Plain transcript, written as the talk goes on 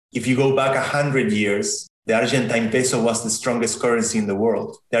If you go back 100 years, the Argentine peso was the strongest currency in the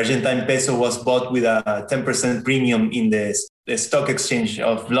world. The Argentine peso was bought with a 10% premium in the stock exchange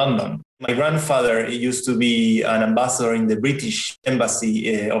of London. My grandfather used to be an ambassador in the British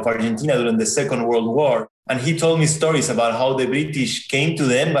embassy of Argentina during the Second World War. And he told me stories about how the British came to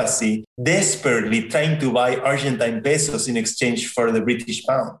the embassy desperately trying to buy Argentine pesos in exchange for the British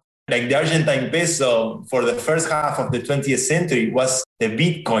pound. Like the Argentine peso for the first half of the 20th century was the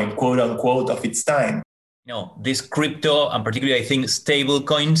Bitcoin, quote unquote, of its time. No, this crypto, and particularly I think stable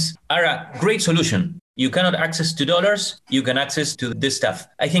coins, are a great solution. You cannot access to dollars, you can access to this stuff.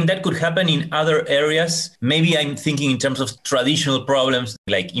 I think that could happen in other areas. Maybe I'm thinking in terms of traditional problems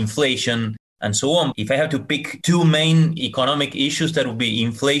like inflation and so on. If I have to pick two main economic issues, that would be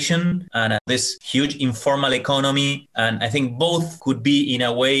inflation and this huge informal economy. And I think both could be in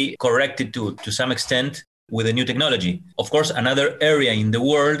a way corrected to some extent with the new technology. Of course, another area in the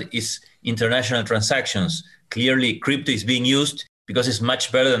world is international transactions. Clearly, crypto is being used because it's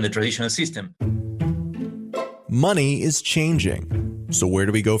much better than the traditional system. Money is changing. So where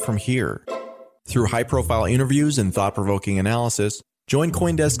do we go from here? Through high-profile interviews and thought-provoking analysis, join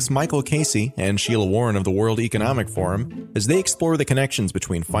CoinDesk's Michael Casey and Sheila Warren of the World Economic Forum as they explore the connections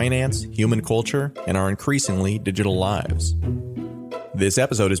between finance, human culture, and our increasingly digital lives. This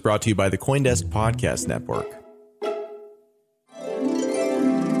episode is brought to you by the CoinDesk Podcast Network.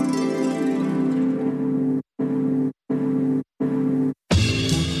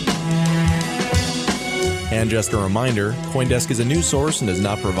 And just a reminder, CoinDesk is a news source and does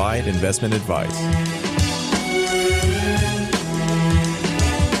not provide investment advice.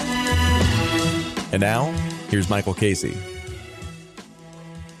 And now, here's Michael Casey.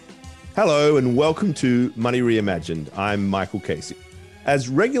 Hello and welcome to Money Reimagined. I'm Michael Casey. As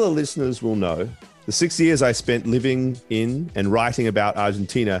regular listeners will know, the 6 years I spent living in and writing about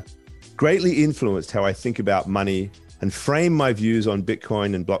Argentina greatly influenced how I think about money and frame my views on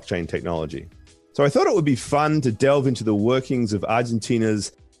Bitcoin and blockchain technology. So I thought it would be fun to delve into the workings of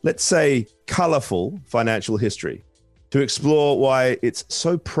Argentina's, let's say, colorful financial history, to explore why it's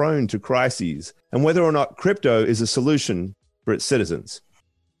so prone to crises and whether or not crypto is a solution for its citizens.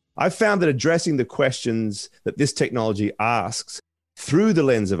 I've found that addressing the questions that this technology asks through the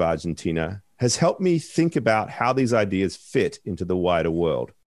lens of Argentina has helped me think about how these ideas fit into the wider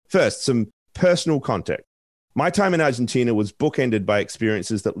world. First, some personal context. My time in Argentina was bookended by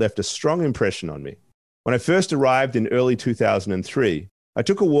experiences that left a strong impression on me. When I first arrived in early 2003, I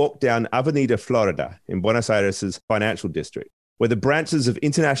took a walk down Avenida Florida in Buenos Aires' financial district, where the branches of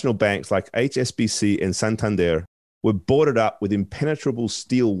international banks like HSBC and Santander were boarded up with impenetrable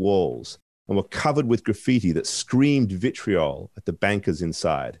steel walls and were covered with graffiti that screamed vitriol at the bankers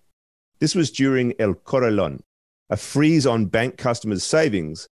inside. This was during El Corralón, a freeze on bank customers'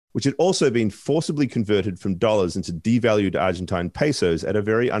 savings, which had also been forcibly converted from dollars into devalued Argentine pesos at a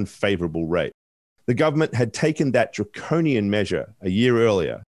very unfavorable rate. The government had taken that draconian measure a year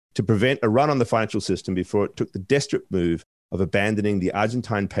earlier to prevent a run on the financial system before it took the desperate move of abandoning the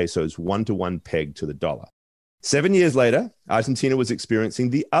Argentine peso's one-to-one peg to the dollar. 7 years later, Argentina was experiencing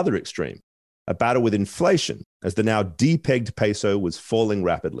the other extreme, a battle with inflation as the now depegged peso was falling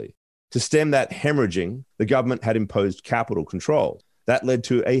rapidly. To stem that hemorrhaging, the government had imposed capital control. That led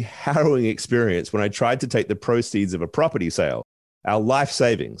to a harrowing experience when I tried to take the proceeds of a property sale, our life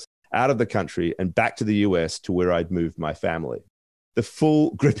savings, out of the country and back to the US to where I'd moved my family. The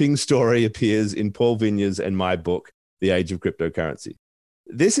full gripping story appears in Paul Vignea's and my book, The Age of Cryptocurrency.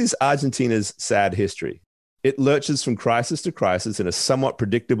 This is Argentina's sad history. It lurches from crisis to crisis in a somewhat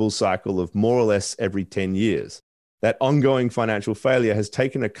predictable cycle of more or less every 10 years. That ongoing financial failure has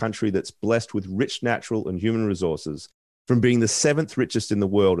taken a country that's blessed with rich natural and human resources from being the 7th richest in the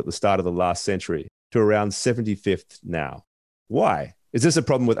world at the start of the last century to around 75th now. Why? Is this a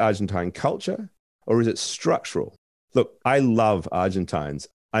problem with Argentine culture, or is it structural? Look, I love Argentines.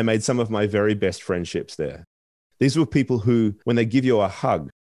 I made some of my very best friendships there. These were people who, when they give you a hug,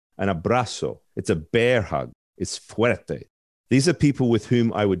 an abrazo, it's a bear hug, it's fuerte. These are people with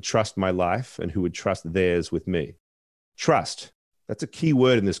whom I would trust my life and who would trust theirs with me. Trust, that's a key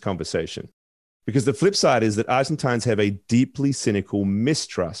word in this conversation. Because the flip side is that Argentines have a deeply cynical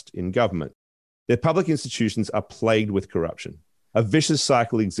mistrust in government. Their public institutions are plagued with corruption. A vicious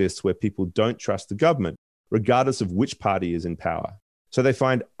cycle exists where people don't trust the government, regardless of which party is in power. So they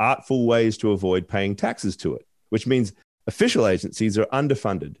find artful ways to avoid paying taxes to it, which means official agencies are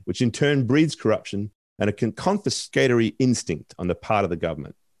underfunded, which in turn breeds corruption and a confiscatory instinct on the part of the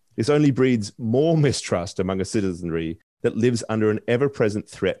government. This only breeds more mistrust among a citizenry that lives under an ever-present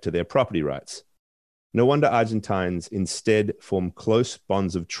threat to their property rights. No wonder Argentines instead form close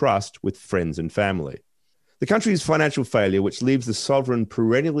bonds of trust with friends and family. The country's financial failure, which leaves the sovereign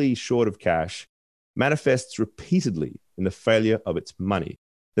perennially short of cash, manifests repeatedly in the failure of its money.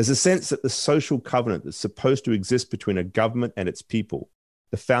 There's a sense that the social covenant that's supposed to exist between a government and its people,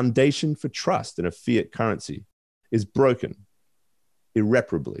 the foundation for trust in a fiat currency, is broken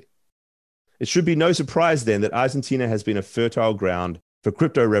irreparably. It should be no surprise then that Argentina has been a fertile ground for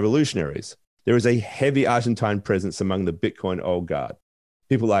crypto revolutionaries. There is a heavy Argentine presence among the Bitcoin old guard.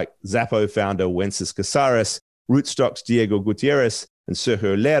 People like Zappo founder Wences Casares, Rootstock's Diego Gutierrez and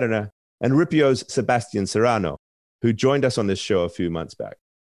Sergio Lerner, and Ripio's Sebastian Serrano, who joined us on this show a few months back.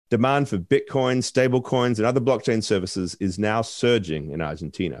 Demand for Bitcoin, stablecoins, and other blockchain services is now surging in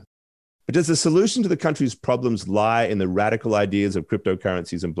Argentina. But does the solution to the country's problems lie in the radical ideas of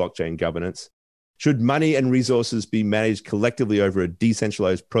cryptocurrencies and blockchain governance? Should money and resources be managed collectively over a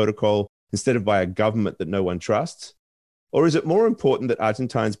decentralized protocol instead of by a government that no one trusts? Or is it more important that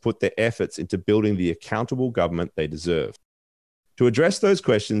Argentines put their efforts into building the accountable government they deserve? To address those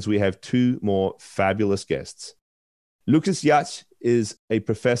questions, we have two more fabulous guests. Lucas Yach is a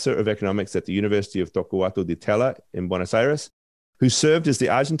professor of economics at the University of Torquato di Tella in Buenos Aires, who served as the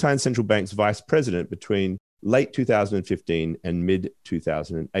Argentine Central Bank's vice president between late 2015 and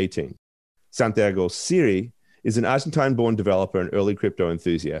mid-2018. Santiago Siri is an Argentine-born developer and early crypto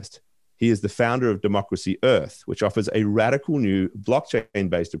enthusiast. He is the founder of Democracy Earth, which offers a radical new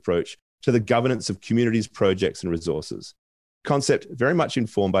blockchain-based approach to the governance of communities, projects, and resources. Concept very much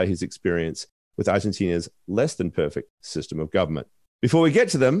informed by his experience with Argentina's less than perfect system of government. Before we get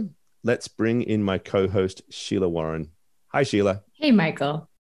to them, let's bring in my co-host, Sheila Warren. Hi, Sheila. Hey, Michael.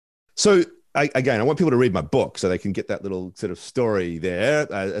 So I want people to read my book so they can get that little sort of story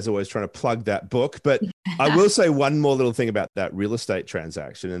there, as always, trying to plug that book. But I will say one more little thing about that real estate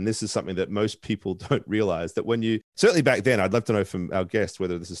transaction. And this is something that most people don't realize, that when you, certainly back then, I'd love to know from our guests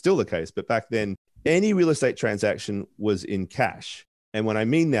whether this is still the case, but back then, any real estate transaction was in cash. And when I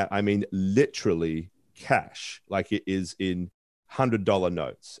mean that, I mean literally cash, like it is in $100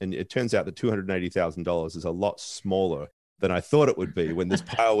 notes. And it turns out that $280,000 is a lot smaller than I thought it would be when this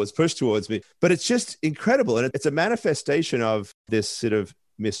pile was pushed towards me. But it's just incredible. And it's a manifestation of this sort of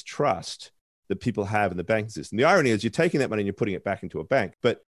mistrust that people have in the banking system. The irony is you're taking that money and you're putting it back into a bank,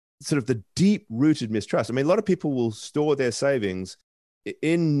 but sort of the deep-rooted mistrust. I mean, a lot of people will store their savings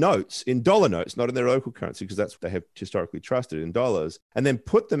in notes, in dollar notes, not in their local currency, because that's what they have historically trusted, in dollars, and then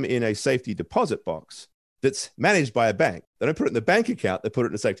put them in a safety deposit box that's managed by a bank. They don't put it in the bank account, they put it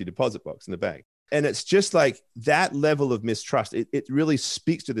in a safety deposit box in the bank. And it's just like that level of mistrust. It really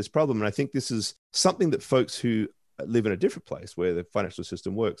speaks to this problem. And I think this is something that folks who live in a different place where the financial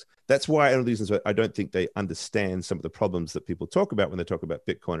system works, that's why one of the reasons I don't think they understand some of the problems that people talk about when they talk about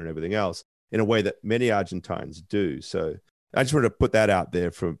Bitcoin and everything else in a way that many Argentines do. So I just wanted to put that out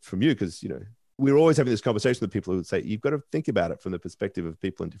there from you, because, you know, we're always having this conversation with people who would say, you've got to think about it from the perspective of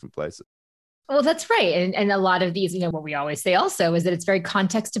people in different places. Well, that's right. And a lot of these, what we always say also is that it's very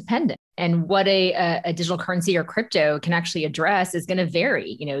context dependent. And what a digital currency or crypto can actually address is going to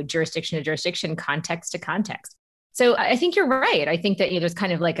vary, jurisdiction to jurisdiction, context to context. So I think you're right. I think that there's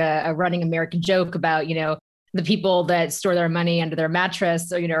kind of like a running American joke about, the people that store their money under their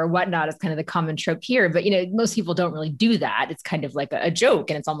mattress or whatnot is kind of the common trope here. But, most people don't really do that. It's kind of like a joke.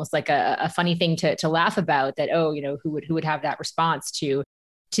 And it's almost like a funny thing to laugh about that, who would have that response to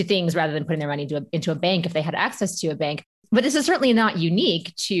things rather than putting their money into a bank if they had access to a bank. But this is certainly not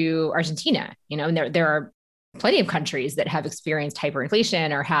unique to Argentina. And there are plenty of countries that have experienced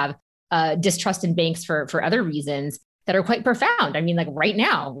hyperinflation or have distrust in banks for other reasons that are quite profound. I mean, like right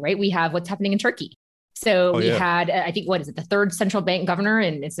now, right? We have what's happening in Turkey. So we had, I think, the third central bank governor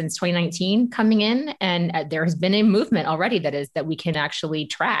since 2019 coming in. And there has been a movement already that we can actually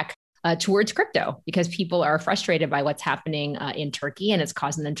track towards crypto, because people are frustrated by what's happening in Turkey, and it's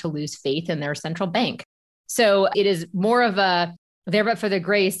causing them to lose faith in their central bank. So it is more of a there but for the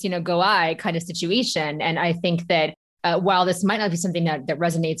grace, go I kind of situation. And I think that while this might not be something that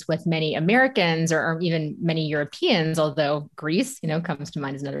resonates with many Americans or even many Europeans, although Greece, comes to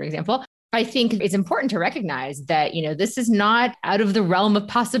mind as another example, I think it's important to recognize that, this is not out of the realm of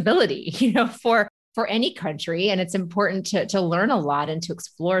possibility, for any country. And it's important to learn a lot and to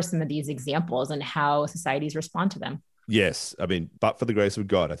explore some of these examples and how societies respond to them. Yes. I mean, but for the grace of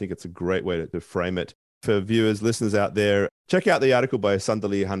God, I think it's a great way to frame it. For viewers, listeners out there, check out the article by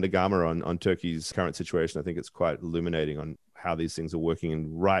Sandali Handagama on Turkey's current situation. I think it's quite illuminating on how these things are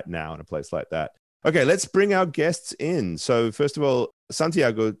working right now in a place like that. Okay, let's bring our guests in. So first of all,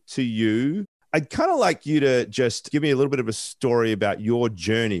 Santiago, to you, I'd kind of like you to just give me a little bit of a story about your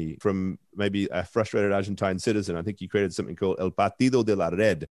journey from maybe a frustrated Argentine citizen. I think you created something called El Partido de la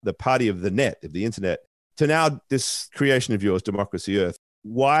Red, the party of the net, of the internet, to now this creation of yours, Democracy Earth.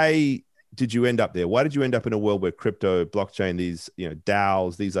 Why did you end up there? Why did you end up in a world where crypto, blockchain, these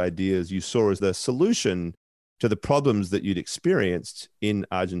DAOs, these ideas you saw as the solution to the problems that you'd experienced in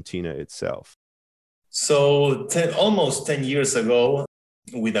Argentina itself? So almost 10 years ago,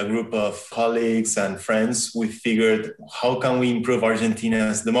 with a group of colleagues and friends, we figured, how can we improve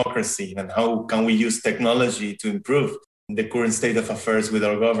Argentina's democracy and how can we use technology to improve the current state of affairs with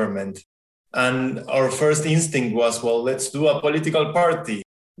our government? And our first instinct was, well, let's do a political party.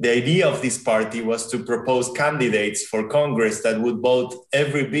 The idea of this party was to propose candidates for Congress that would vote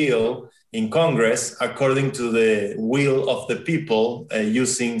every bill in Congress according to the will of the people,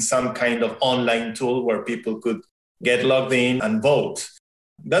 using some kind of online tool where people could get logged in and vote.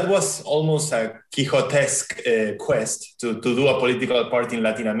 That was almost a Quixotesque quest to do a political party in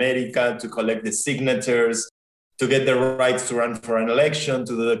Latin America, to collect the signatures, to get the rights to run for an election,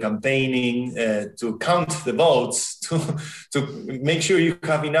 to do the campaigning, to count the votes, to make sure you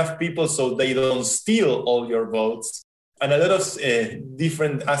have enough people so they don't steal all your votes. And a lot of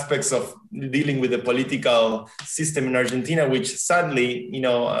different aspects of dealing with the political system in Argentina, which sadly,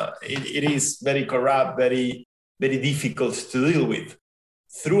 it is very corrupt, very, very difficult to deal with.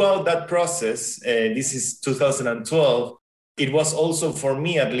 Throughout that process, this is 2012, it was also, for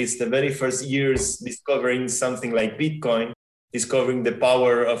me at least, the very first years discovering something like Bitcoin, discovering the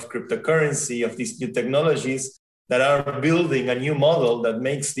power of cryptocurrency, of these new technologies that are building a new model that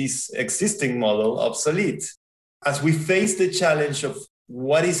makes this existing model obsolete. As we face the challenge of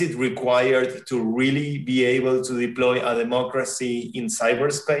what is it required to really be able to deploy a democracy in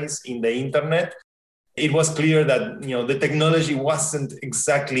cyberspace, in the internet, it was clear that the technology wasn't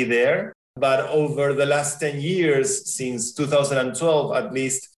exactly there. But over the last 10 years, since 2012 at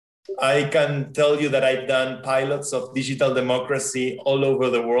least, I can tell you that I've done pilots of digital democracy all over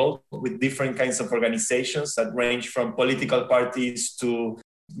the world with different kinds of organizations that range from political parties to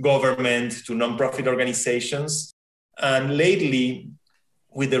government to nonprofit organizations. And lately,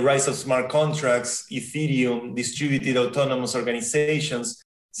 with the rise of smart contracts, Ethereum, distributed autonomous organizations,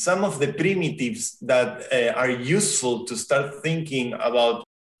 some of the primitives that are useful to start thinking about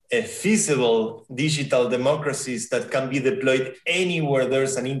feasible digital democracies that can be deployed anywhere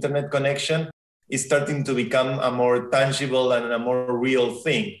there's an internet connection is starting to become a more tangible and a more real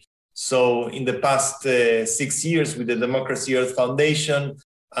thing. So in the past 6 years with the Democracy Earth Foundation,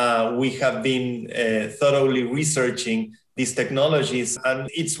 we have been thoroughly researching these technologies, and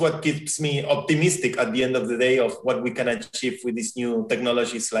it's what keeps me optimistic at the end of the day of what we can achieve with these new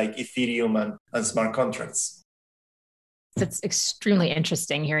technologies like Ethereum and smart contracts. It's extremely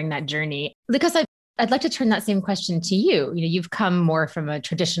interesting hearing that journey, because I'd like to turn that same question to you. You've come more from a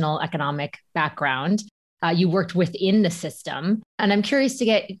traditional economic background. You worked within the system, and I'm curious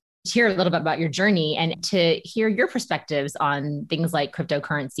to hear a little bit about your journey and to hear your perspectives on things like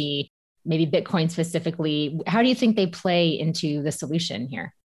cryptocurrency, maybe Bitcoin specifically. How do you think they play into the solution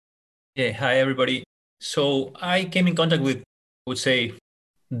here? Yeah, hi everybody. So I came in contact with, I would say,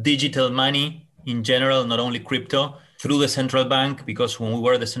 digital money in general, not only crypto, through the central bank, because when we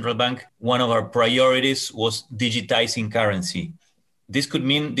were the central bank, one of our priorities was digitizing currency. This could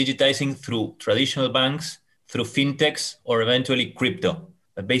mean digitizing through traditional banks, through fintechs, or eventually crypto.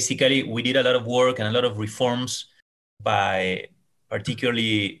 But basically, we did a lot of work and a lot of reforms by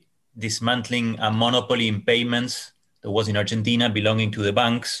particularly dismantling a monopoly in payments that was in Argentina belonging to the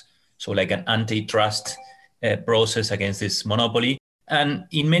banks. So like an antitrust process against this monopoly. And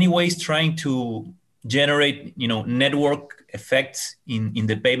in many ways trying to generate, network effects in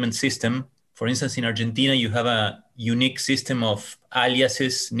the payment system. For instance, in Argentina, you have a unique system of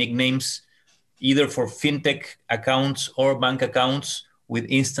aliases, nicknames, either for fintech accounts or bank accounts with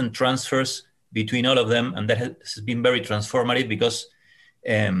instant transfers between all of them. And that has been very transformative because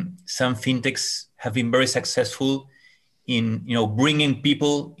some fintechs have been very successful in, bringing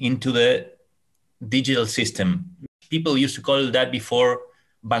people into the digital system. People used to call that before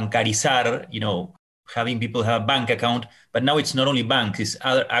bancarizar, having people have a bank account, but now it's not only banks, it's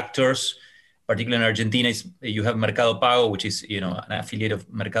other actors, particularly in Argentina. You have Mercado Pago, which is, an affiliate of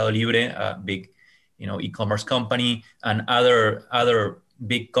Mercado Libre, a big, e-commerce company, and other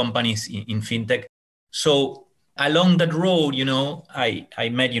big companies in fintech. So along that road, I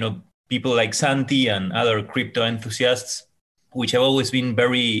met, people like Santi and other crypto enthusiasts, which have always been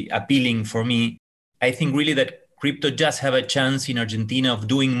very appealing for me. I think really that crypto just have a chance in Argentina of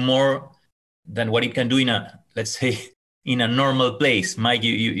doing more than what it can do in a normal place. Mike,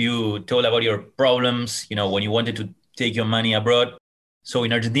 you told about your problems, when you wanted to take your money abroad. So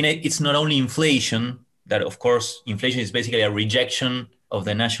in Argentina, it's not only inflation, that of course, inflation is basically a rejection of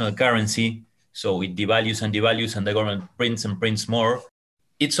the national currency. So it devalues and devalues and the government prints and prints more.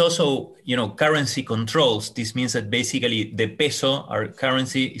 It's also, currency controls. This means that basically the peso, our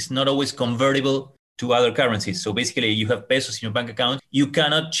currency, is not always convertible to other currencies. So basically you have pesos in your bank account. You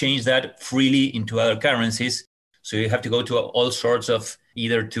cannot change that freely into other currencies. So you have to go to all sorts of,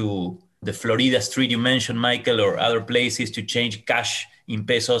 either to the Florida Street you mentioned, Michael, or other places to change cash in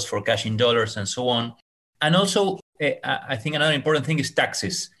pesos for cash in dollars and so on. And also, I think another important thing is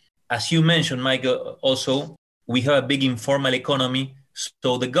taxes. As you mentioned, Michael, also, we have a big informal economy.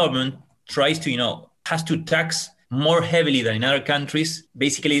 So the government tries to, has to tax more heavily than in other countries,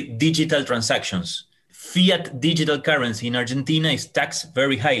 basically digital transactions. Fiat digital currency in Argentina is taxed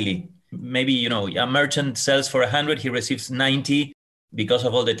very highly. Maybe, a merchant sells for 100, he receives 90 because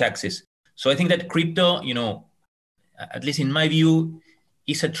of all the taxes. So I think that crypto, at least in my view,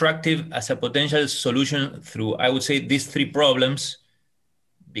 is attractive as a potential solution through, I would say, these three problems,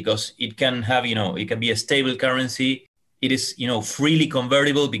 because it can have, it can be a stable currency. It is, freely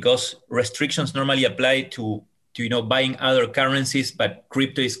convertible because restrictions normally apply to buying other currencies, but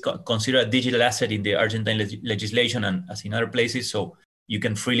crypto is considered a digital asset in the Argentine legislation and as in other places. So you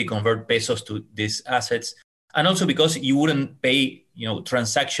can freely convert pesos to these assets. And also because you wouldn't pay,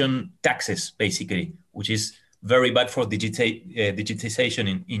 transaction taxes, basically, which is very bad for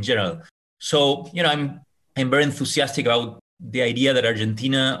digitization in general. So, I'm very enthusiastic about the idea that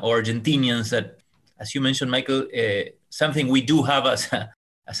Argentina or Argentinians, that, as you mentioned, Michael, something we do have as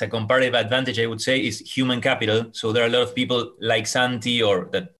a comparative advantage, I would say, is human capital. So there are a lot of people like Santi, or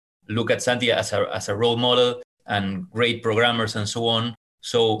that look at Santi as a role model, and great programmers and so on.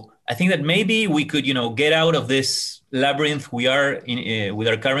 So I think that maybe we could, get out of this labyrinth we are in with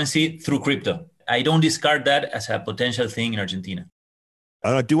our currency through crypto. I don't discard that as a potential thing in Argentina.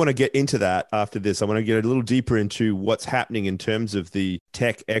 And I do want to get into that after this. I want to get a little deeper into what's happening in terms of the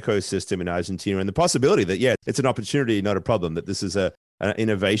tech ecosystem in Argentina and the possibility that, it's an opportunity, not a problem, that this is an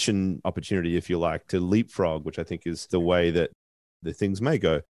innovation opportunity, if you like, to leapfrog, which I think is the way that the things may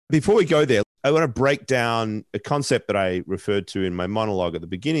go. Before we go there, I want to break down a concept that I referred to in my monologue at the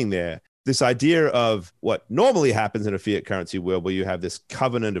beginning there. This idea of what normally happens in a fiat currency world, where you have this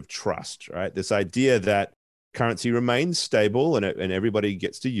covenant of trust, right? This idea that currency remains stable and everybody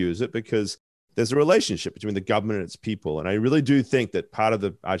gets to use it because there's a relationship between the government and its people. And I really do think that part of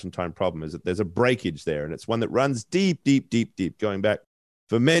the Argentine problem is that there's a breakage there, and it's one that runs deep, deep, deep, deep, going back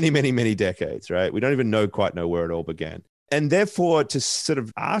for many, many, many decades, right? We don't even quite know where it all began. And therefore, to sort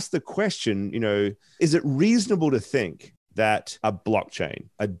of ask the question, is it reasonable to think that a blockchain,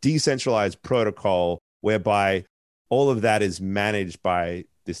 a decentralized protocol whereby all of that is managed by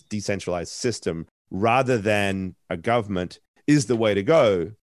this decentralized system rather than a government, is the way to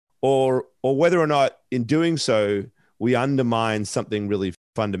go? Or whether or not in doing so, we undermine something really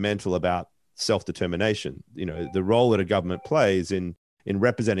fundamental about self-determination, the role that a government plays in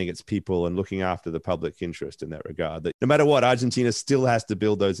representing its people and looking after the public interest in that regard. That no matter what, Argentina still has to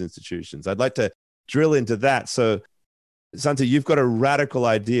build those institutions. I'd like to drill into that. So, Santi, you've got a radical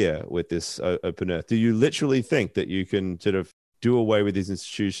idea with this Open Earth. Do you literally think that you can sort of do away with these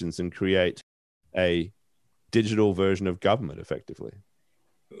institutions and create a digital version of government effectively?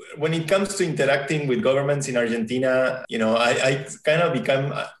 When it comes to interacting with governments in Argentina, I kind of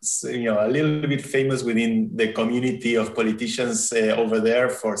become, a little bit famous within the community of politicians over there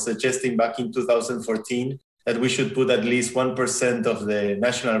for suggesting back in 2014 that we should put at least 1% of the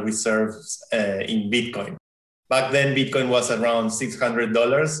national reserves in Bitcoin. Back then, Bitcoin was around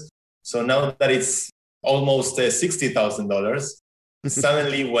 $600. So now that it's almost $60,000,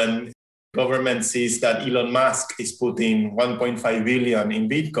 suddenly when government sees that Elon Musk is putting 1.5 billion in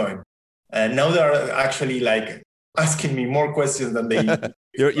Bitcoin, and now they're actually like asking me more questions than they.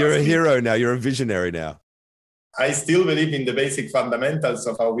 You're a hero now. You're a visionary now. I still believe in the basic fundamentals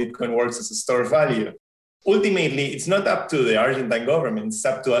of how Bitcoin works as a store of value. Ultimately, it's not up to the Argentine government. It's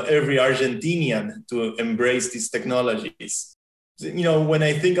up to every Argentinian to embrace these technologies. When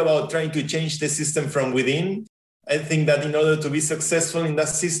I think about trying to change the system from within, I think that in order to be successful in that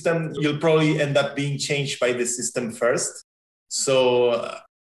system, you'll probably end up being changed by the system first. So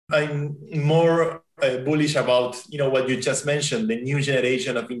I'm more bullish about, what you just mentioned, the new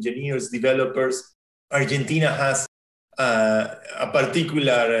generation of engineers, developers. Argentina has a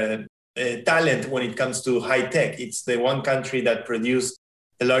particular talent when it comes to high tech. It's the one country that produced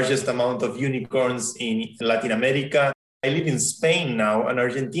the largest amount of unicorns in Latin America. I live in Spain now, and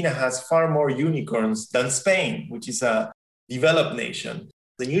Argentina has far more unicorns than Spain, which is a developed nation.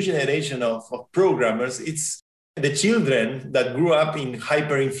 The new generation of programmers, it's the children that grew up in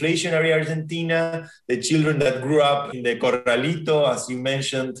hyperinflationary Argentina, the children that grew up in the Corralito, as you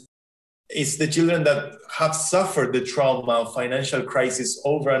mentioned, it's the children that have suffered the trauma of financial crisis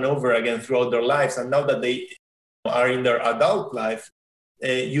over and over again throughout their lives. And now that they are in their adult life,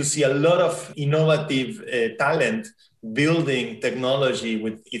 you see a lot of innovative talent building technology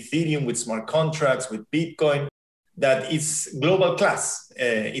with Ethereum, with smart contracts, with Bitcoin, that is global class.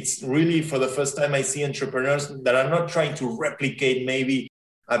 It's really, for the first time, I see entrepreneurs that are not trying to replicate maybe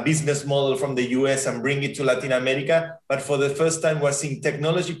a business model from the US and bring it to Latin America, but for the first time, we're seeing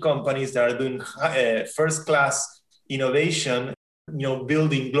technology companies that are doing first-class innovation,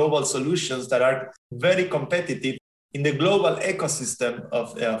 building global solutions that are very competitive in the global ecosystem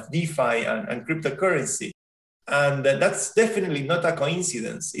of DeFi and cryptocurrency. And that's definitely not a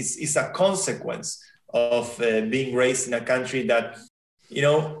coincidence. It's a consequence of being raised in a country that,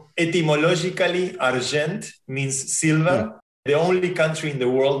 etymologically, argent means silver. The only country in the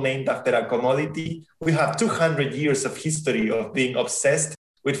world named after a commodity. We have 200 years of history of being obsessed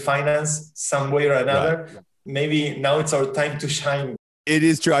with finance some way or another. Right. Maybe now it's our time to shine. It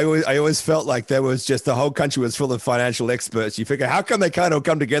is true. I always felt like there was just the whole country was full of financial experts. You figure, how come they can't all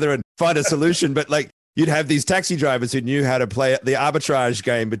come together and find a solution? But you'd have these taxi drivers who knew how to play the arbitrage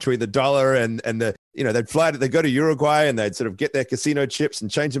game between the dollar and the, they'd go to Uruguay and they'd sort of get their casino chips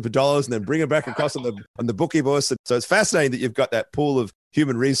and change them for dollars and then bring them back across on the Buquibus. So it's fascinating that you've got that pool of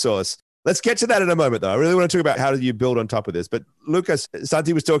human resource. Let's get to that in a moment, though. I really want to talk about how do you build on top of this. But Lucas,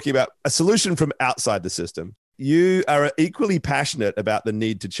 Santi was talking about a solution from outside the system. You are equally passionate about the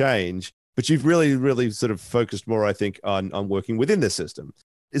need to change, but you've really, really sort of focused more, I think, on working within the system.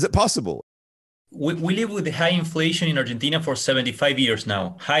 Is it possible? We live with high inflation in Argentina for 75 years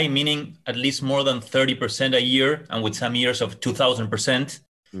now. High meaning at least more than 30% a year, and with some years of 2,000%,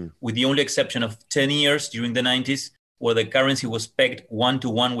 with the only exception of 10 years during the 90s, where the currency was pegged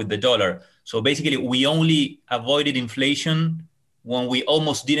 1-to-1 with the dollar. So basically, we only avoided inflation when we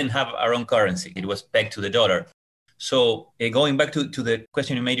almost didn't have our own currency. It was pegged to the dollar. So going back to the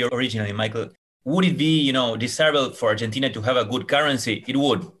question you made originally, Michael, would it be, desirable for Argentina to have a good currency? It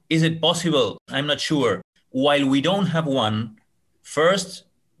would. Is it possible? I'm not sure. While we don't have one, first,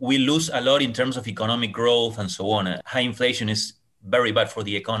 we lose a lot in terms of economic growth and so on. High inflation is very bad for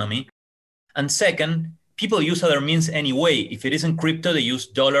the economy. And second, people use other means anyway. If it isn't crypto, they use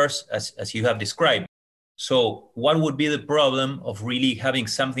dollars, as you have described. So what would be the problem of really having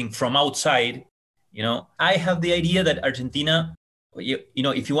something from outside? I have the idea that Argentina,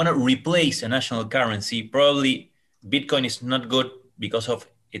 if you want to replace a national currency, probably Bitcoin is not good because of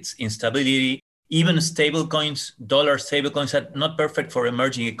its instability. Even stable coins, dollar stable coins are not perfect for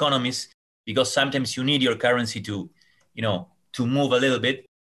emerging economies because sometimes you need your currency to move a little bit.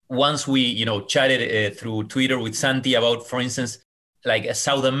 Once we, chatted through Twitter with Santi about, for instance, like a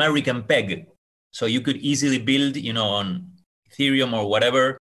South American peg. So you could easily build, on Ethereum or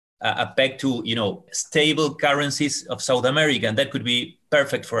whatever, a peg to, stable currencies of South America. And that could be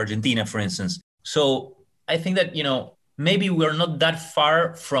perfect for Argentina, for instance. So I think that, maybe we're not that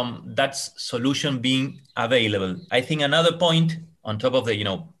far from that solution being available. I think another point on top of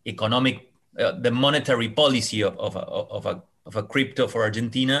the, economic, the monetary policy of a crypto for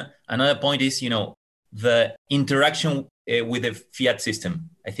Argentina, another point is, the interaction with the fiat system.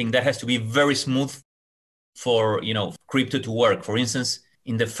 I think that has to be very smooth for, crypto to work. For instance,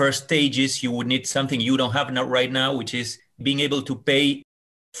 in the first stages, you would need something you don't have right now, which is being able to pay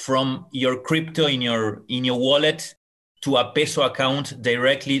from your crypto in your wallet to a peso account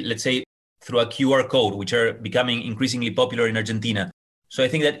directly, let's say, through a QR code, which are becoming increasingly popular in Argentina. So I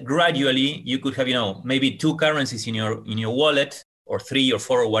think that gradually you could have, maybe two currencies in your wallet, or 3 or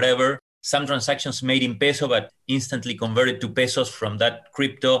 4 or whatever, some transactions made in peso, but instantly converted to pesos from that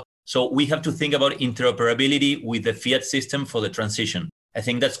crypto. So we have to think about interoperability with the fiat system for the transition. I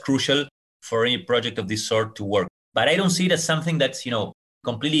think that's crucial for any project of this sort to work. But I don't see it as something that's,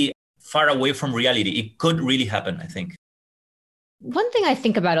 completely far away from reality. It could really happen, I think. One thing I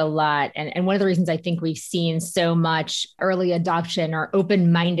think about a lot, and one of the reasons I think we've seen so much early adoption or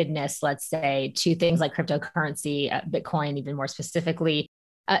open-mindedness, let's say, to things like cryptocurrency, Bitcoin, even more specifically,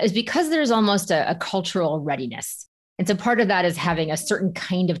 is because there's almost a cultural readiness. And so part of that is having a certain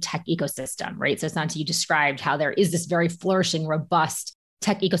kind of tech ecosystem, right? So Santi, you described how there is this very flourishing, robust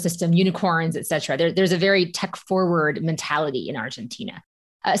tech ecosystem, unicorns, et cetera. There's a very tech-forward mentality in Argentina.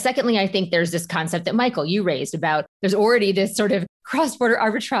 Secondly, I think there's this concept that, Michael, you raised about there's already this sort of cross-border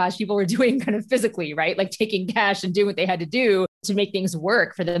arbitrage people were doing kind of physically, right? Like taking cash and doing what they had to do to make things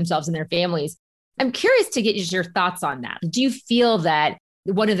work for themselves and their families. I'm curious to get your thoughts on that. Do you feel that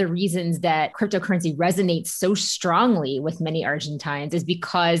one of the reasons that cryptocurrency resonates so strongly with many Argentines is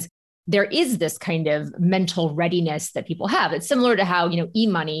because there is this kind of mental readiness that people have. It's similar to how,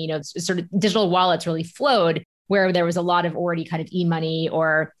 e-money, sort of digital wallets really flowed, where there was a lot of already kind of e-money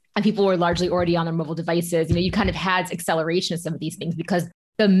and people were largely already on their mobile devices. You kind of had acceleration of some of these things because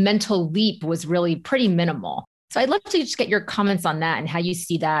the mental leap was really pretty minimal. So I'd love to just get your comments on that and how you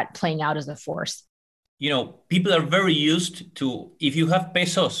see that playing out as a force. People are very used to, if you have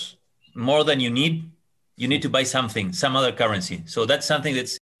pesos more than you need to buy something, some other currency. So that's something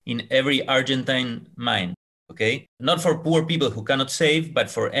that's in every Argentine mind, okay? Not for poor people who cannot save, but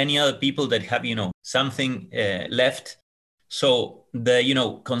for any other people that have, something left. So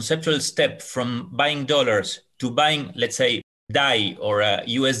the, conceptual step from buying dollars to buying, let's say, DAI or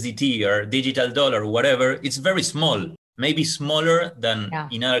USDT or digital dollar, whatever, it's very small, maybe smaller than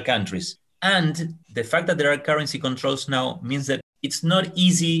in other countries. And the fact that there are currency controls now means that it's not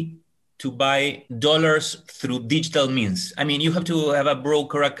easy to buy dollars through digital means. I mean, you have to have a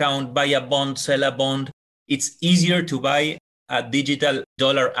broker account, buy a bond, sell a bond. It's easier to buy a digital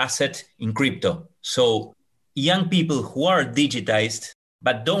dollar asset in crypto. So young people who are digitized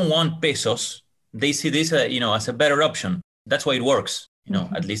but don't want pesos, they see this as a better option. That's why it works,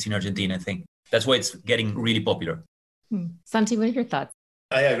 at least in Argentina, I think. That's why it's getting really popular. Santi, what are your thoughts?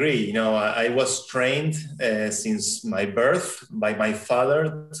 I agree. I was trained since my birth by my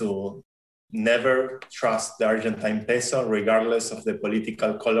father to never trust the Argentine peso, regardless of the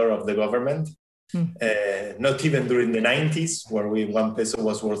political color of the government. Not even during the 90s, where 1 peso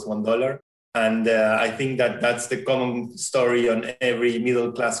was worth $1. And I think that's the common story on every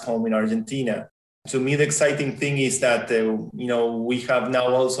middle-class home in Argentina. To me, the exciting thing is that, we have now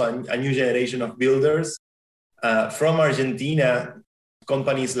also a new generation of builders from Argentina,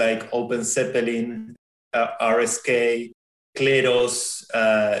 companies like Open Zeppelin, RSK, Kleros,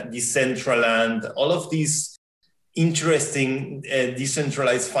 Decentraland, all of these interesting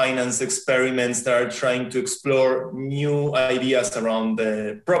decentralized finance experiments that are trying to explore new ideas around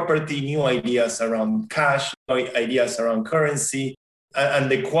property, new ideas around cash, ideas around currency,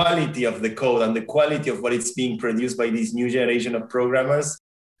 and the quality of the code and the quality of what is being produced by this new generation of programmers,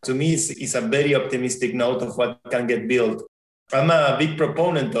 to me, is a very optimistic note of what can get built. I'm a big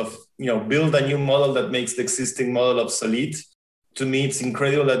proponent of, build a new model that makes the existing model obsolete. To me, it's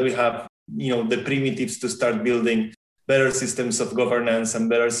incredible that we have, the primitives to start building better systems of governance and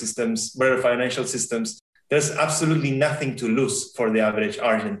better financial systems. There's absolutely nothing to lose for the average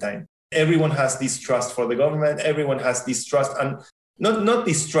Argentine. Everyone has distrust for the government. Everyone has distrust, and not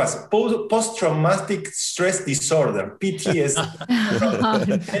distrust, post-traumatic stress disorder, PTSD.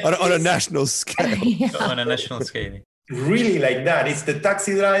 on a national scale. On a national scale. Really like that. It's the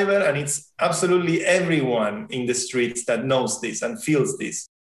taxi driver, and it's absolutely everyone in the streets that knows this and feels this.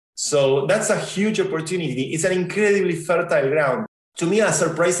 So that's a huge opportunity. It's an incredibly fertile ground. To me, a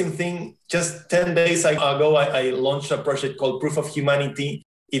surprising thing, just 10 days ago, I launched a project called Proof of Humanity.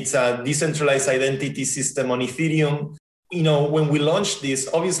 It's a decentralized identity system on Ethereum. When we launched this,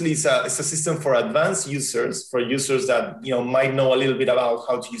 obviously it's a system for advanced users, for users that, might know a little bit about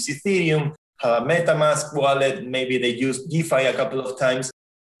how to use Ethereum, have a MetaMask wallet, maybe they used DeFi a couple of times.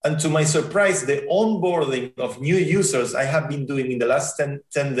 And to my surprise, the onboarding of new users I have been doing in the last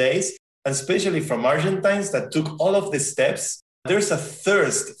 10 days, and especially from Argentines that took all of the steps, there's a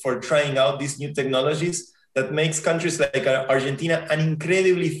thirst for trying out these new technologies that makes countries like Argentina an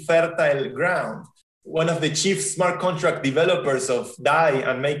incredibly fertile ground. One of the chief smart contract developers of DAI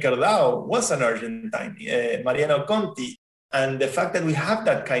and MakerDAO was an Argentine, Mariano Conti. And the fact that we have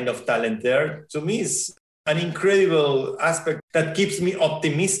that kind of talent there, to me, is an incredible aspect that keeps me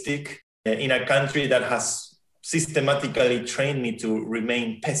optimistic in a country that has systematically trained me to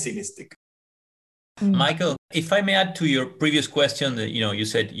remain pessimistic. Michael, if I may add to your previous question that, you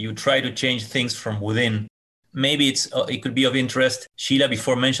said you try to change things from within. Maybe it could be of interest. Sheila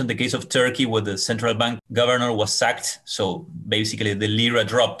before mentioned the case of Turkey where the central bank governor was sacked. So basically the lira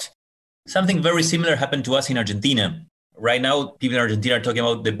dropped. Something very similar happened to us in Argentina. Right now, people in Argentina are talking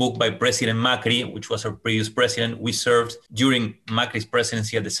about the book by President Macri, which was our previous president. We served during Macri's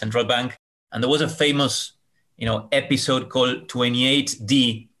presidency at the central bank. And there was a famous, episode called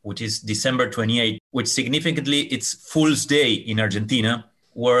 28D, which is December 28, which significantly it's Fool's Day in Argentina,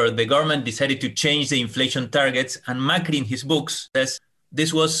 where the government decided to change the inflation targets. And Macri in his books says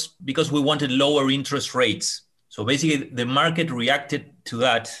this was because we wanted lower interest rates. So basically the market reacted to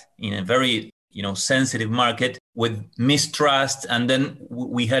that in a very sensitive market with mistrust. And then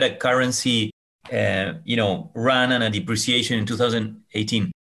we had a currency, run and a depreciation in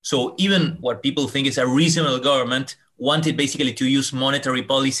 2018. So even what people think is a reasonable government wanted basically to use monetary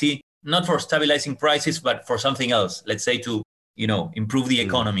policy, not for stabilizing prices, but for something else, let's say to, improve the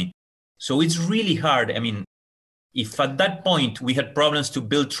economy. So it's really hard. I mean, if at that point we had problems to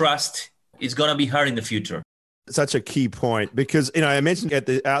build trust, it's going to be hard in the future. Such a key point because, I mentioned at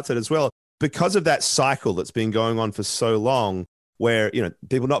the outset as well, because of that cycle that's been going on for so long where,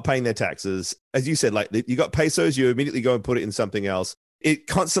 people not paying their taxes, as you said, like you got pesos, you immediately go and put it in something else. It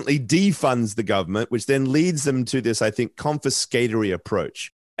constantly defunds the government, which then leads them to this, I think, confiscatory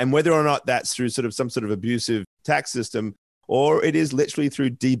approach. And whether or not that's through sort of some sort of abusive tax system, or it is literally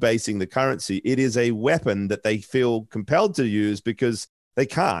through debasing the currency, it is a weapon that they feel compelled to use because they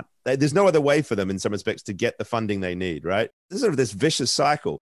can't. There's no other way for them in some respects to get the funding they need, right? There's sort of this vicious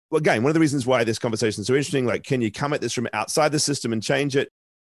cycle. Well, again, one of the reasons why this conversation is so interesting, like, can you come at this from outside the system and change it?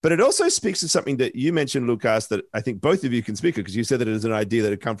 But it also speaks to something that you mentioned, Lucas, that I think both of you can speak of, because you said that it is an idea that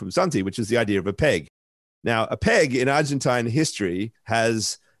had come from Santi, which is the idea of a peg. Now, a peg in Argentine history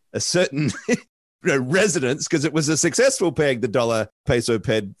has a certain resonance because it was a successful peg, the dollar peso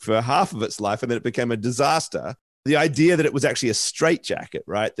peg, for half of its life, and then it became a disaster. The idea that it was actually a straitjacket,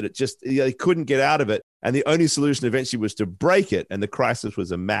 right? That it just, they couldn't get out of it. And the only solution eventually was to break it. And the crisis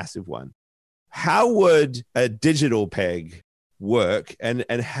was a massive one. How would a digital peg work and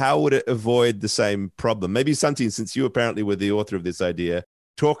how would it avoid the same problem? Maybe Santi, since you apparently were the author of this idea,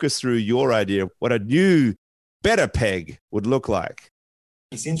 talk us through your idea of what a new, better peg would look like.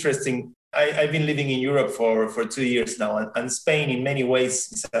 It's interesting. I've been living in Europe for 2 years now, and Spain in many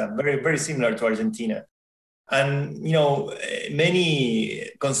ways is very, very similar to Argentina. And, many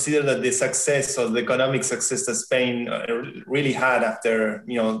consider that the success or the economic success that Spain really had after,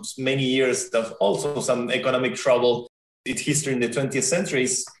 many years of also some economic trouble, its history in the 20th century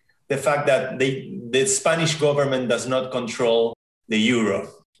is the fact that the Spanish government does not control the euro.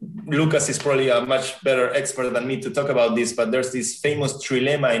 Lucas is probably a much better expert than me to talk about this, but there's this famous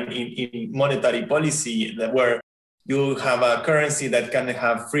trilemma in monetary policy where you have a currency that can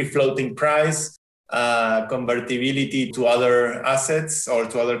have free floating price, convertibility to other assets or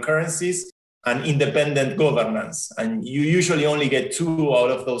to other currencies, and independent governance. And you usually only get 2 out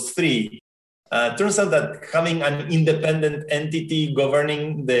of those 3. Turns out that having an independent entity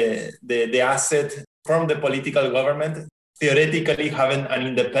governing the asset from the political government, theoretically having an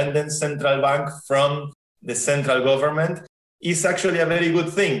independent central bank from the central government, is actually a very good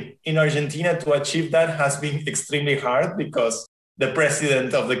thing. In Argentina, to achieve that has been extremely hard because the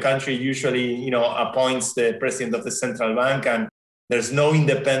president of the country usually, appoints the president of the central bank, and there's no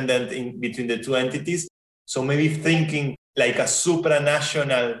independent in between the 2 entities. So maybe thinking like a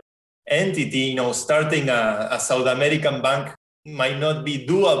supranational entity, starting a South American bank might not be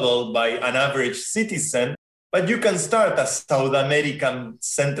doable by an average citizen, but you can start a South American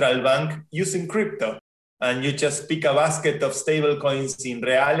central bank using crypto. And you just pick a basket of stable coins in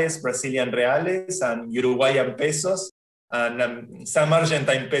reales, Brazilian reales, and Uruguayan pesos, and some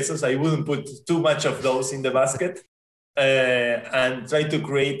Argentine pesos. I wouldn't put too much of those in the basket, and try to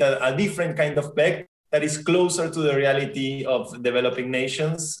create a different kind of peg that is closer to the reality of developing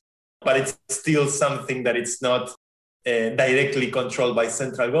nations, but it's still something that it's not directly controlled by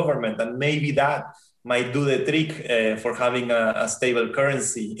central government. And maybe that might do the trick for having a stable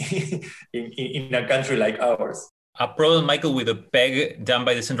currency in a country like ours. A problem, Michael, with a peg done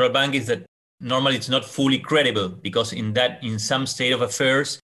by the central bank is that normally it's not fully credible because in some state of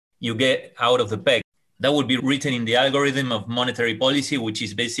affairs, you get out of the peg. That would be written in the algorithm of monetary policy, which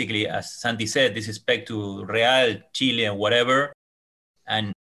is basically, as Santi said, this is pegged to real, Chile, and whatever.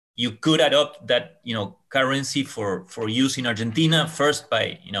 And you could adopt that, currency for use in Argentina, first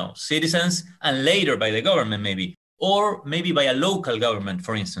by, citizens and later by the government maybe, or maybe by a local government,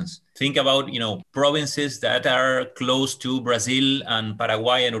 for instance. Think about, provinces that are close to Brazil and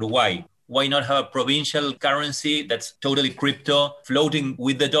Paraguay and Uruguay. Why not have a provincial currency that's totally crypto, floating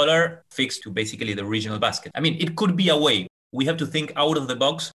with the dollar, fixed to basically the regional basket? I mean, it could be a way. We have to think out of the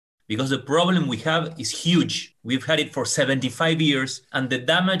box because the problem we have is huge. We've had it for 75 years, and the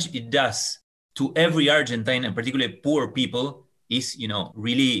damage it does to every Argentine, and particularly poor people, is,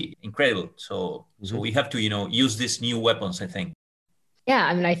 really incredible. So we have to, use these new weapons, I think. Yeah,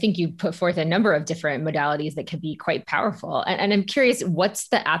 I mean, I think you put forth a number of different modalities that could be quite powerful. And I'm curious, what's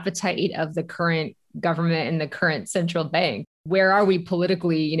the appetite of the current government and the current central bank? Where are we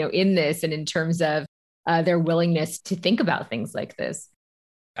politically, in this and in terms of their willingness to think about things like this?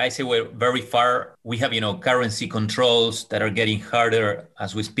 I say we're very far. We have, currency controls that are getting harder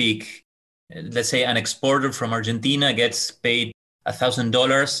as we speak. Let's say an exporter from Argentina gets paid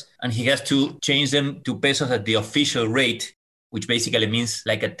 $1,000 and he has to change them to pesos at the official rate, which basically means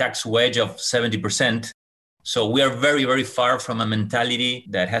like a tax wedge of 70%. So we are very, very far from a mentality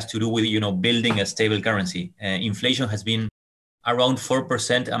that has to do with, building a stable currency. Inflation has been around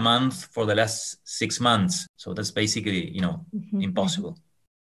 4% a month for the last 6 months. So that's basically, impossible.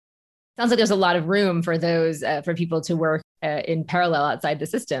 Sounds like there's a lot of room for those, for people to work in parallel outside the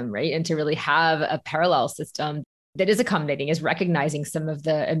system, right? And to really have a parallel system that is accommodating, is recognizing some of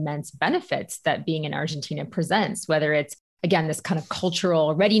the immense benefits that being in Argentina presents, whether it's, again, this kind of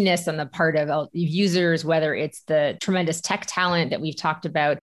cultural readiness on the part of users, whether it's the tremendous tech talent that we've talked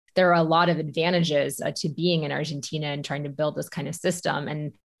about. There are a lot of advantages to being in Argentina and trying to build this kind of system.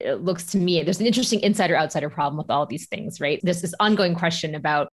 And it looks to me, there's an interesting insider-outsider problem with all of these things, right? There's this ongoing question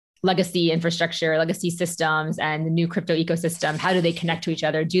about legacy infrastructure, legacy systems, and the new crypto ecosystem. How do they connect to each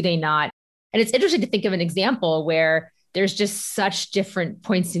other? Do they not? And it's interesting to think of an example where there's just such different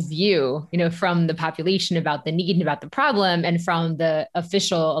points of view, from the population about the need and about the problem, and from the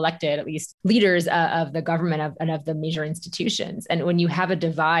official elected, at least, leaders of the government and of the major institutions. And when you have a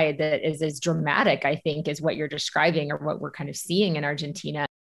divide that is as dramatic, I think, as what you're describing or what we're kind of seeing in Argentina,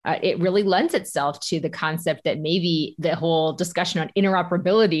 it really lends itself to the concept that maybe the whole discussion on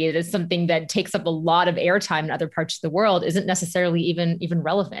interoperability, it is something that takes up a lot of airtime in other parts of the world, isn't necessarily even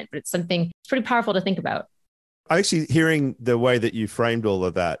relevant, but it's something pretty powerful to think about. I'm actually hearing the way that you framed all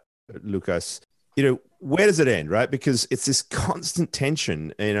of that, Lucas. Where does it end, right? Because it's this constant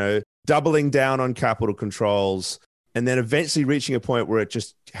tension, doubling down on capital controls and then eventually reaching a point where it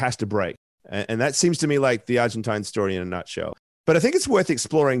just has to break. And that seems to me like the Argentine story in a nutshell. But I think it's worth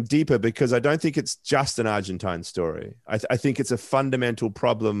exploring deeper because I don't think it's just an Argentine story. I think it's a fundamental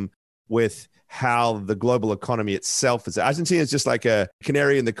problem with how the global economy itself is. Argentina is just like a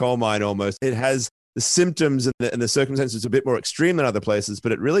canary in the coal mine almost. It has the symptoms and the circumstances a bit more extreme than other places,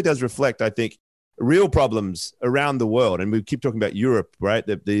 but it really does reflect, I think, real problems around the world. And we keep talking about Europe, right?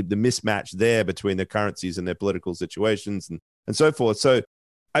 The mismatch there between their currencies and their political situations and so forth. So,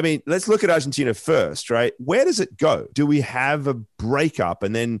 I mean, let's look at Argentina first, right? Where does it go? Do we have a breakup?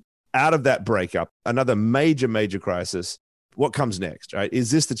 And then out of that breakup, another major crisis. What comes next, right?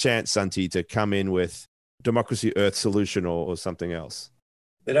 Is this the chance, Santi, to come in with Democracy Earth solution or something else?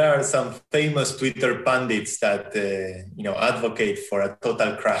 There are some famous Twitter pundits that, advocate for a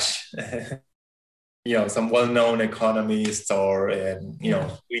total crash. Some well-known economists or,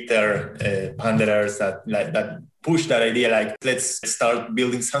 Twitter punditers that push that idea, like, let's start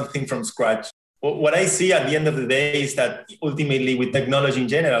building something from scratch. What I see at the end of the day is that ultimately with technology in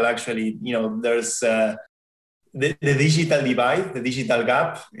general, actually, there's the digital divide, the digital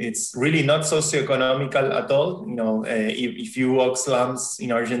gap. It's really not socioeconomical at all. If you walk slums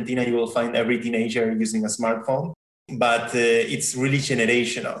in Argentina, you will find every teenager using a smartphone. But it's really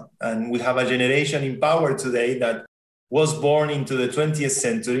generational. And we have a generation in power today that was born into the 20th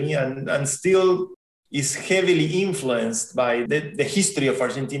century and still is heavily influenced by the history of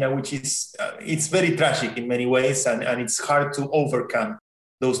Argentina, which is, it's very tragic in many ways, and it's hard to overcome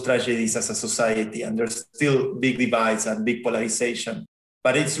those tragedies as a society. And there's still big divides and big polarization.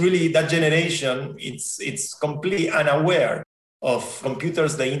 But it's really that generation, it's completely unaware of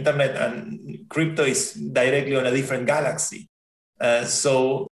computers, the internet, and crypto is directly on a different galaxy.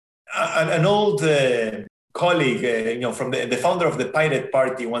 So an old colleague, from the founder of the Pirate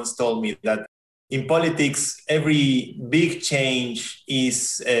Party once told me that in politics, every big change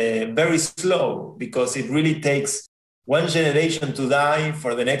is very slow because it really takes one generation to die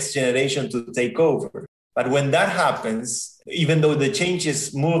for the next generation to take over. But when that happens, even though the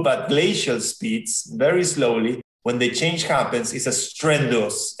changes move at glacial speeds, very slowly, when the change happens, it's a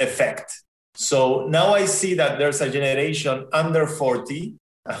strenuous effect. So now I see that there's a generation under 40.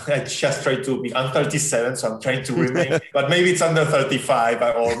 I just try to be, I'm 37, so I'm trying to remain, but maybe it's under 35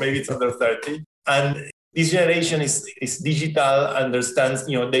 or maybe it's under 30. And this generation is digital, understands,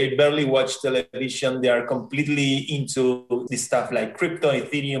 they barely watch television. They are completely into this stuff like crypto,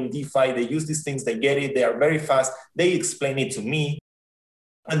 Ethereum, DeFi. They use these things, they get it, they are very fast. They explain it to me.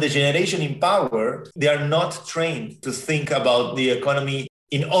 And the generation in power, they are not trained to think about the economy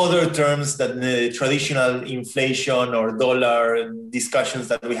in other terms than the traditional inflation or dollar discussions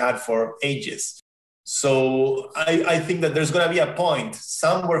that we had for ages. So I think that there's going to be a point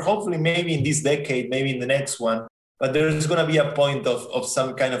somewhere, hopefully maybe in this decade, maybe in the next one, but there's going to be a point of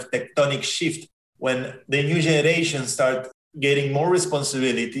some kind of tectonic shift when the new generation start getting more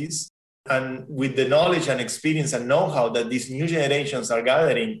responsibilities. And with the knowledge and experience and know-how that these new generations are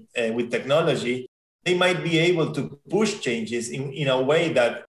gathering with technology, they might be able to push changes in a way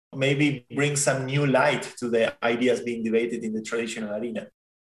that maybe brings some new light to the ideas being debated in the traditional arena.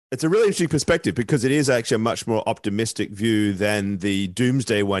 It's a really interesting perspective because it is actually a much more optimistic view than the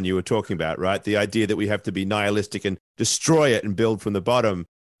doomsday one you were talking about, right? The idea that we have to be nihilistic and destroy it and build from the bottom,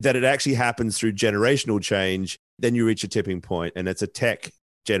 that it actually happens through generational change. Then you reach a tipping point, and it's a tech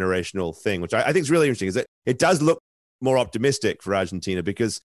generational thing, which I think is really interesting. Is that it does look more optimistic for Argentina,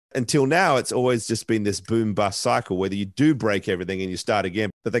 because until now, it's always just been this boom bust cycle, whether you do break everything and you start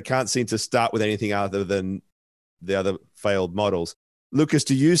again, but they can't seem to start with anything other than the other failed models. Lucas,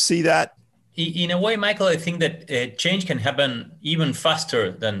 do you see that? In a way, Michael, I think that change can happen even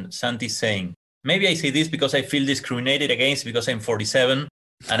faster than Santi's saying. Maybe I say this because I feel discriminated against because I'm 47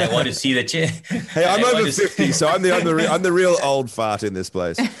 and I want to see the change. Hey, I'm over 50, so I'm the real old fart in this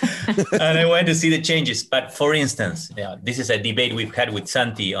place. And I want to see the changes. But for instance, this is a debate we've had with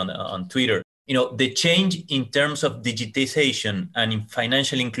Santi on Twitter. The change in terms of digitization and in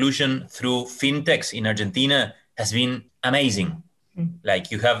financial inclusion through fintechs in Argentina has been amazing.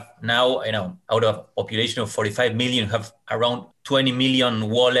 Like you have now, out of a population of 45 million, you have around 20 million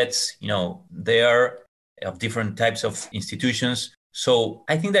wallets, there of different types of institutions. So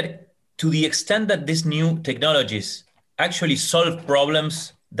I think that to the extent that these new technologies actually solve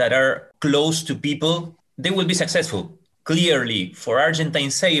problems that are close to people, they will be successful. Clearly, for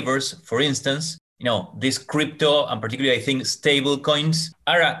Argentine savers, for instance, this crypto and particularly, I think, stable coins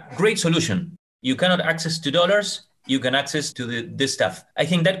are a great solution. You cannot access to dollars. You can access to this stuff. I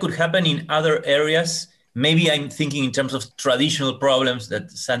think that could happen in other areas. Maybe I'm thinking in terms of traditional problems that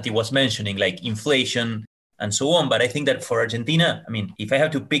Santi was mentioning, like inflation and so on. But I think that for Argentina, if I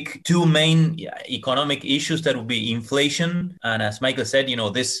have to pick two main economic issues, that would be inflation. And as Michael said,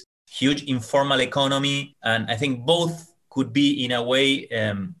 this huge informal economy. And I think both could be in a way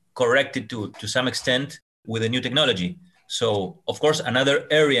corrected to some extent with the new technology. So, of course, another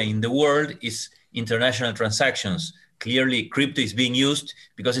area in the world is international transactions. Clearly, crypto is being used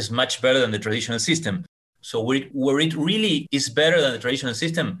because it's much better than the traditional system. So where it really is better than the traditional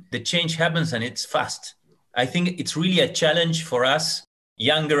system, the change happens and it's fast. I think it's really a challenge for us,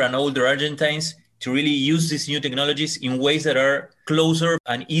 younger and older Argentines, to really use these new technologies in ways that are closer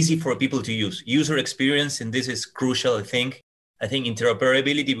and easy for people to use. User experience, and this is crucial, I think. I think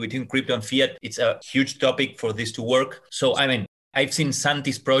interoperability between crypto and fiat, it's a huge topic for this to work. So, I've seen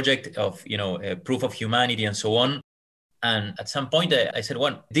Santi's project of, proof of humanity and so on. And at some point I said,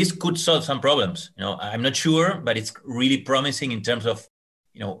 well, this could solve some problems. I'm not sure, but it's really promising in terms of,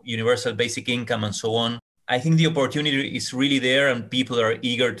 universal basic income and so on. I think the opportunity is really there and people are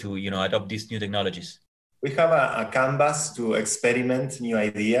eager to, adopt these new technologies. We have a canvas to experiment new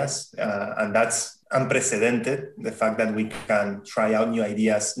ideas, and that's unprecedented. The fact that we can try out new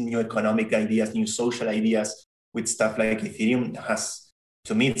ideas, new economic ideas, new social ideas with stuff like Ethereum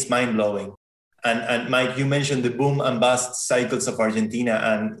to me, it's mind-blowing. And Mike, you mentioned the boom and bust cycles of Argentina,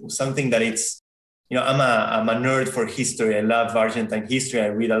 and something that it's, I'm a nerd for history. I love Argentine history. I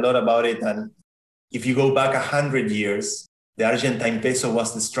read a lot about it. And if you go back 100 years, the Argentine peso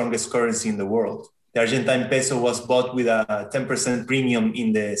was the strongest currency in the world. The Argentine peso was bought with a 10% premium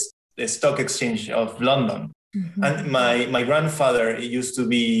in the stock exchange of London. Mm-hmm. And my grandfather used to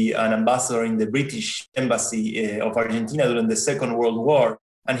be an ambassador in the British embassy of Argentina during the Second World War.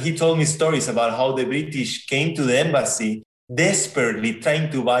 And he told me stories about how the British came to the embassy desperately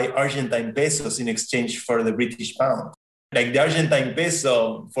trying to buy Argentine pesos in exchange for the British pound. Like the Argentine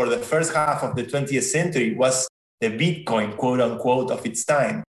peso for the first half of the 20th century was the Bitcoin, quote unquote, of its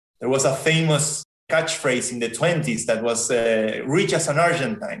time. There was a famous catchphrase in the 20s that was rich as an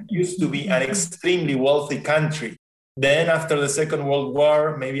Argentine. Used to be an extremely wealthy country. Then after the Second World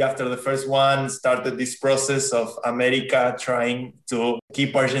War, maybe after the first one, started this process of America trying to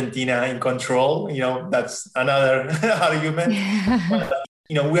keep Argentina in control. That's another argument. But,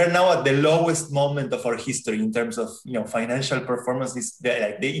 we are now at the lowest moment of our history in terms of, financial performance.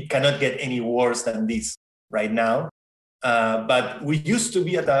 It cannot get any worse than this right now. But we used to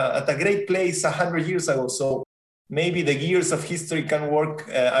be at a great place 100 years ago. So maybe the gears of history can work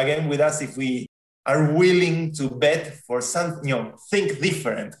again with us if we are willing to bet for some, think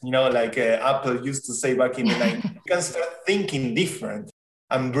different, like Apple used to say back in the 90s. You can start thinking different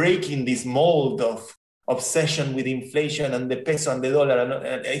and breaking this mold of obsession with inflation and the peso and the dollar.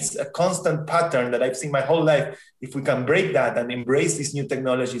 And it's a constant pattern that I've seen my whole life. If we can break that and embrace these new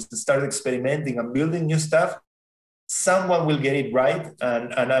technologies to start experimenting and building new stuff, someone will get it right.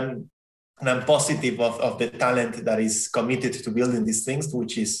 And I'm positive of the talent that is committed to building these things,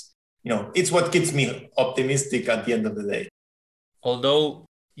 which is, it's what keeps me optimistic at the end of the day. Although,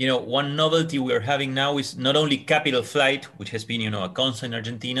 one novelty we're having now is not only capital flight, which has been, a constant in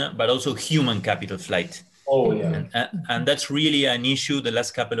Argentina, but also human capital flight. Oh, yeah. And that's really an issue the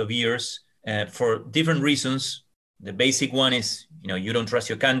last couple of years for different reasons. The basic one is, you don't trust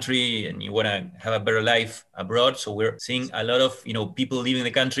your country and you want to have a better life abroad. So we're seeing a lot of, people leaving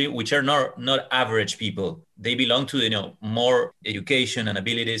the country, which are not average people. They belong to, more education and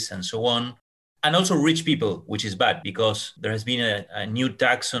abilities and so on. And also rich people, which is bad because there has been a new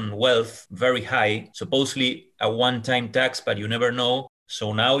tax on wealth, very high, supposedly a one-time tax, but you never know.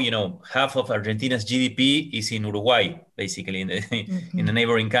 So now, half of Argentina's GDP is in Uruguay, basically in the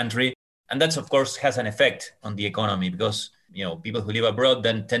neighboring country. And that, of course, has an effect on the economy because, people who live abroad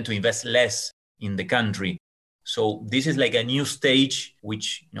then tend to invest less in the country. So this is like a new stage,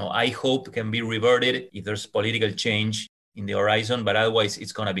 which, I hope can be reverted if there's political change in the horizon, but otherwise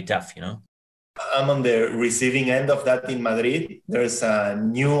it's going to be tough, I'm on the receiving end of that in Madrid. There's a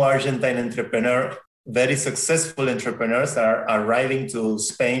new Argentine entrepreneur, very successful entrepreneurs that are arriving to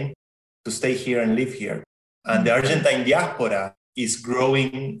Spain to stay here and live here. And the Argentine diaspora is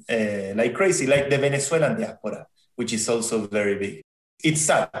growing like crazy, like the Venezuelan diaspora, which is also very big. It's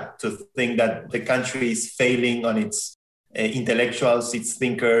sad to think that the country is failing on its intellectuals, its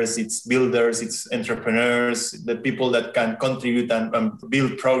thinkers, its builders, its entrepreneurs, the people that can contribute and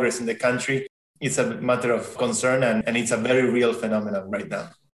build progress in the country. It's a matter of concern, and it's a very real phenomenon right now.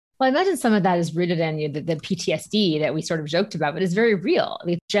 Well, I imagine some of that is rooted in the PTSD that we sort of joked about, but it's very real. I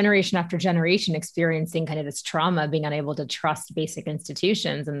mean, generation after generation experiencing kind of this trauma, being unable to trust basic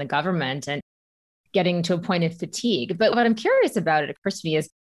institutions and the government and getting to a point of fatigue. But what I'm curious about, it occurs to me, is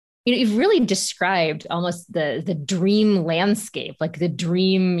you've really described almost the dream landscape, like the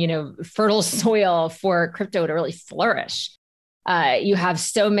dream, fertile soil for crypto to really flourish. You have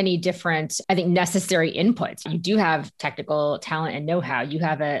so many different, I think, necessary inputs. You do have technical talent and know-how. You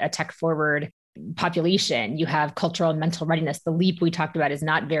have a tech-forward population. You have cultural and mental readiness. The leap we talked about is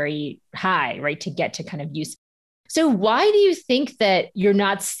not very high, right, to get to kind of use. So why do you think that you're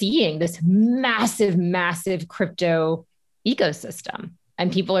not seeing this massive, massive crypto ecosystem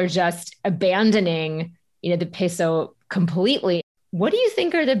and people are just abandoning, the peso completely? What do you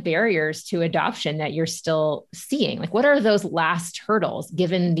think are the barriers to adoption that you're still seeing? Like, what are those last hurdles,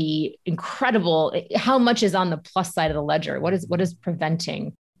 given the incredible, how much is on the plus side of the ledger? What is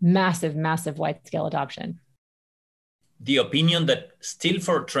preventing massive, massive wide-scale adoption? The opinion that still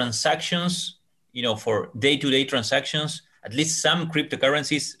for transactions, for day-to-day transactions, at least some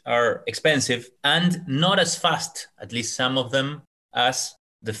cryptocurrencies are expensive and not as fast, at least some of them, as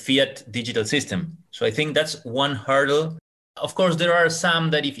the fiat digital system. So I think that's one hurdle. Of course, there are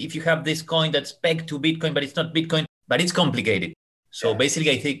some that if you have this coin that's pegged to Bitcoin, but it's not Bitcoin, but it's complicated. So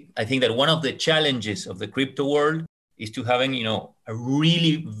basically, I think that one of the challenges of the crypto world is to having, a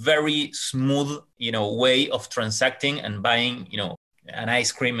really very smooth, way of transacting and buying, an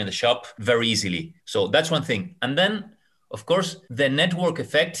ice cream in the shop very easily. So that's one thing. And then, of course, the network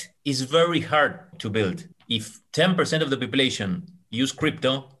effect is very hard to build. If 10% of the population use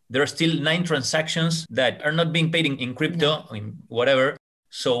crypto, there are still 9 transactions that are not being paid in crypto, whatever.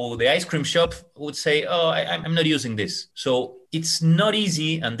 So the ice cream shop would say, I'm not using this. So it's not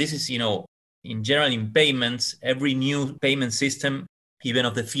easy. And this is, in general, in payments, every new payment system, even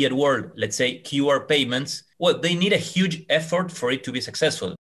of the fiat world, let's say QR payments, well, they need a huge effort for it to be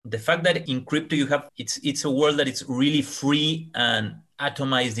successful. The fact that in crypto you have, it's a world that it's really free and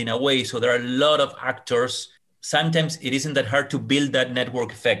atomized in a way. So there are a lot of actors. Sometimes it isn't that hard to build that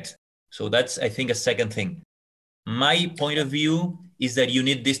network effect. So that's, I think, a second thing. My point of view is that you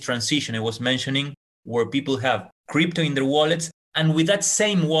need this transition I was mentioning, where people have crypto in their wallets, and with that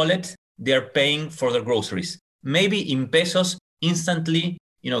same wallet, they're paying for their groceries. Maybe in pesos, instantly,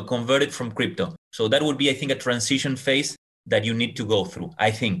 converted from crypto. So that would be, I think, a transition phase that you need to go through,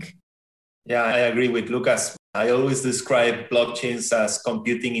 I think. Yeah, I agree with Lucas. I always describe blockchains as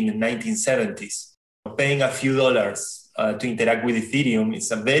computing in the 1970s. Paying a few dollars to interact with Ethereum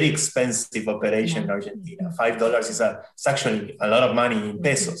is a very expensive operation in Argentina. $5 is actually a lot of money in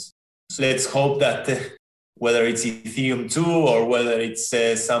pesos. So let's hope that whether it's Ethereum 2 or whether it's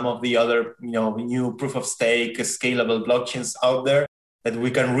some of the other new proof of stake scalable blockchains out there, that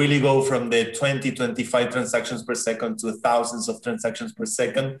we can really go from the 20-25 transactions per second to thousands of transactions per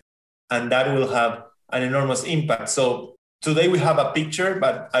second. And that will have an enormous impact. So today we have a picture,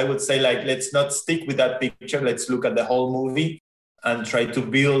 but I would say, let's not stick with that picture. Let's look at the whole movie and try to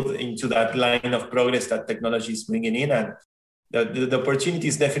build into that line of progress that technology is bringing in. And the opportunity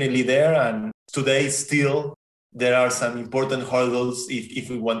is definitely there. And today still, there are some important hurdles if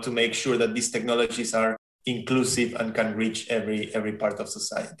we want to make sure that these technologies are inclusive and can reach every part of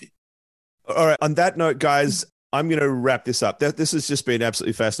society. All right. On that note, guys, I'm going to wrap this up. This has just been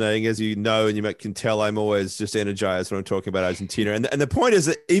absolutely fascinating. As you know, and you can tell, I'm always just energized when I'm talking about Argentina. And the point is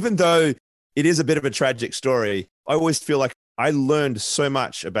that even though it is a bit of a tragic story, I always feel like I learned so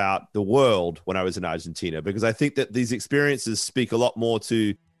much about the world when I was in Argentina, because I think that these experiences speak a lot more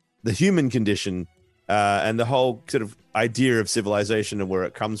to the human condition and the whole sort of idea of civilization and where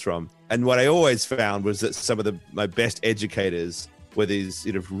it comes from. And what I always found was that some of my best educators were these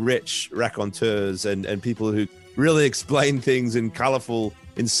sort of rich raconteurs and people who really explain things in colorful,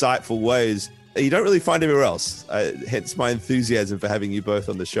 insightful ways that you don't really find everywhere else. Hence my enthusiasm for having you both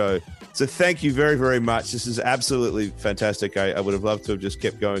on the show. So thank you very, very much. This is absolutely fantastic. I would have loved to have just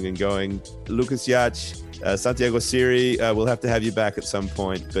kept going and going. Lucas Yacht, Santiago Siri, we'll have to have you back at some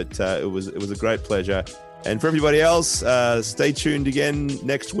point, but it was a great pleasure. And for everybody else, stay tuned again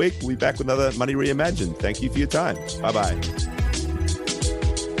next week. We'll be back with another Money Reimagined. Thank you for your time. Bye-bye.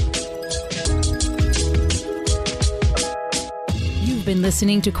 You've been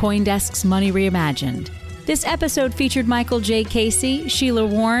listening to CoinDesk's Money Reimagined. This episode featured Michael J. Casey, Sheila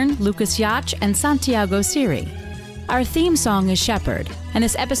Warren, Lucas Yacht, and Santiago Siri. Our theme song is Shepherd, and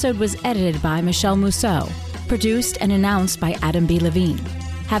this episode was edited by Michelle Mousseau, produced and announced by Adam B. Levine.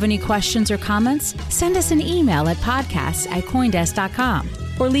 Have any questions or comments? Send us an email at podcasts@coindesk.com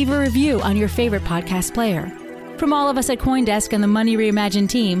or leave a review on your favorite podcast player. From all of us at CoinDesk and the Money Reimagined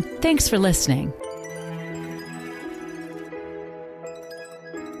team, thanks for listening.